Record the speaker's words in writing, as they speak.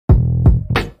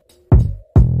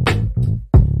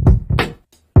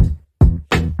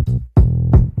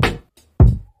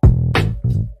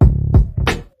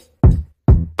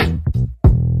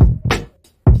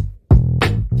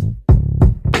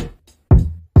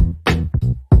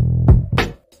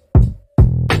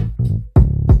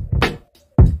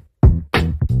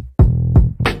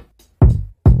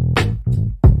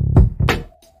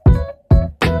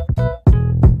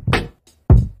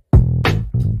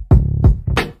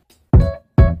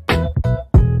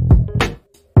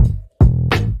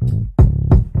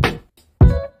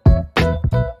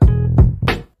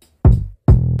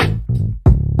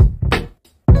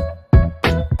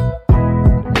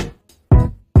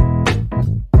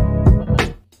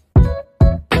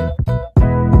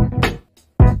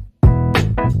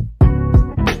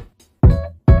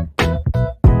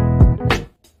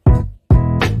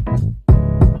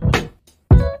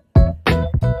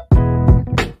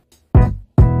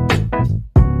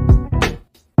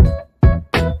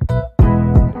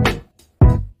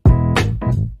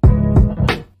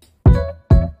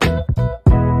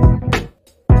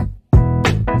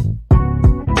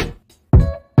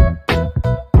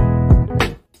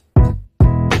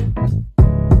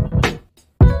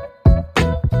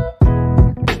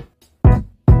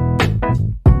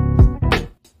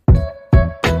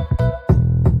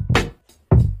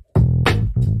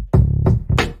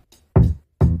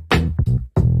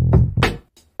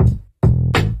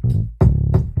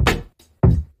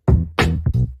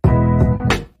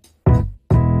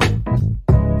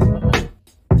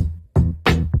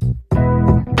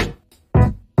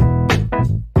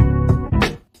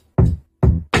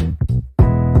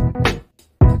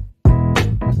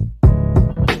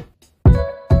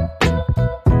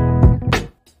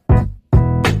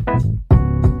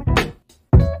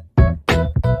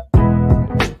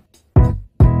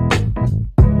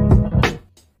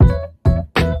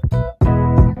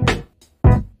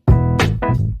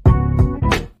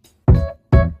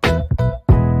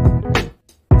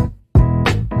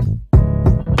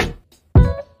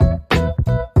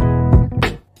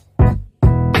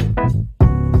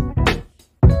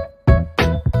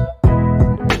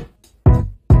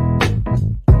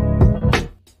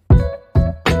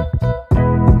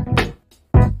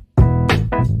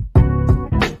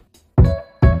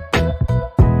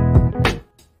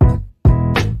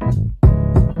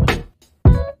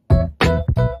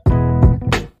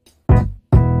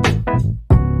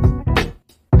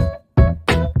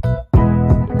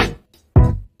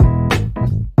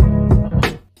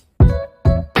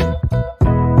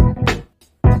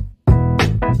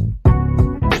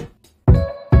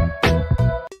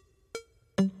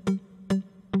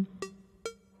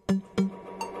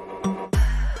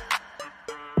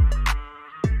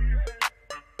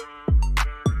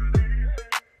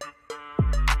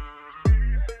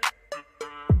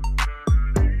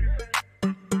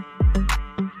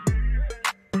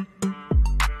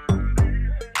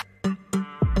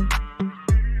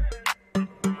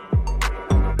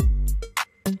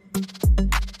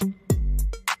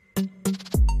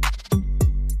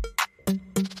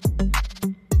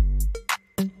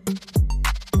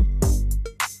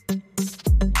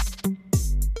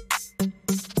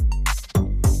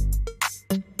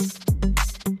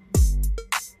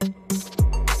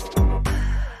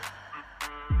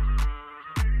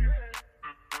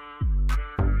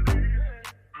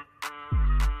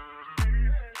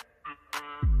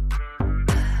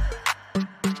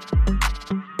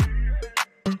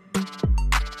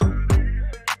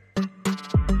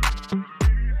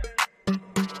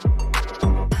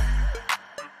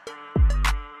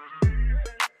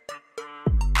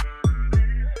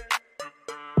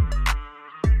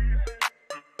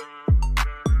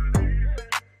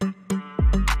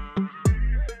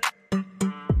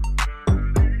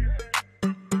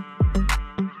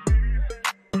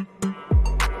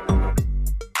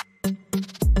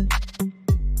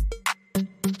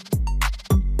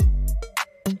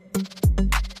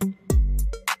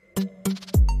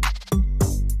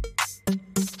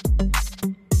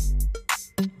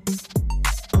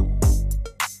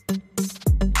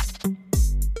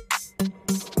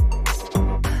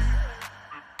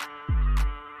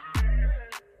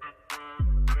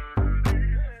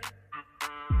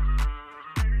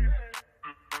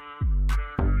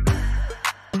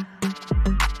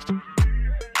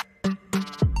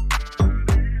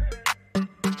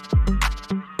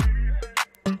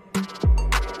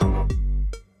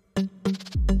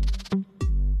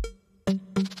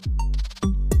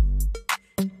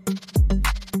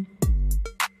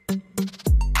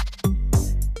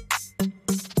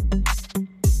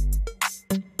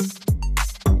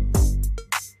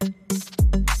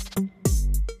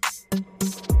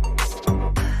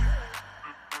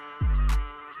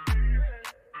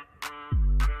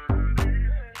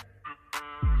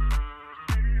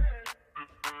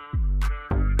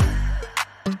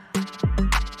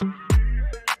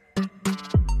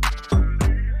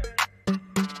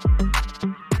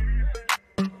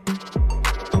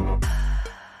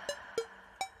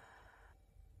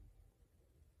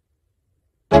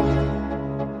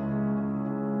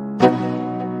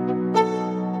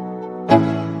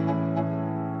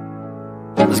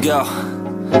Go,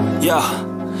 yo,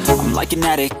 I'm like an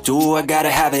addict, do I gotta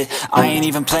have it. I ain't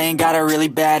even playing, got a really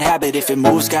bad habit. If it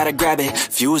moves, gotta grab it,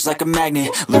 fuse like a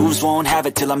magnet. Lose, won't have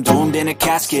it till I'm doomed in a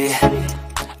casket.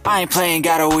 I ain't playing,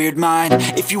 got a weird mind.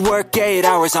 If you work 8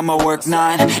 hours, I'ma work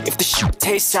 9. If the shoot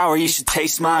tastes sour, you should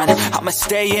taste mine. I'ma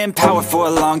stay in power for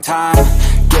a long time.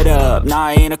 Get up, nah,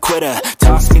 I ain't a quitter.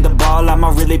 Toss me the ball, I'm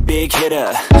a really big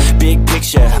hitter. Big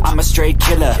picture, I'm a straight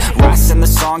killer. Rising the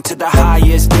song to the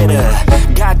highest bidder.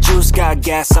 Got juice, got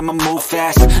gas, I'ma move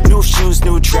fast. New shoes,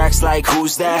 new tracks, like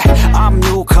who's that? I'm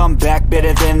new, come back,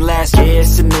 better than last. Yeah,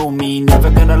 it's a new me, never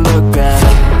gonna look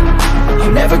back.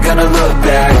 I'm never gonna look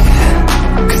back.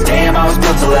 Cause damn, I was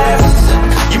built to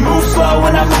last. You move slow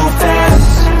and I move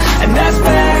fast, and that's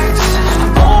facts.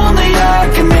 Only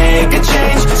I can make a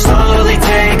change. Slowly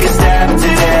take a step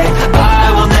today.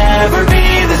 I will never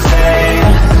be the same.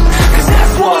 Cause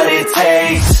that's what it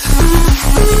takes.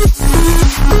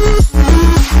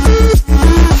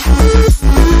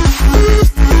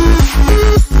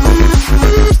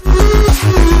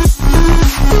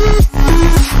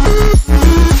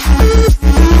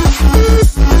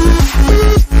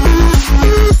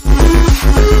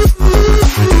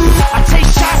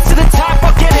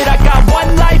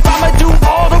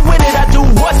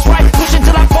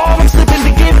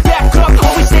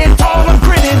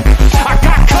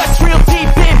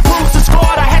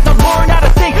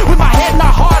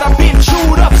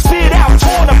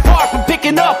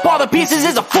 Pieces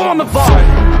is a form of art.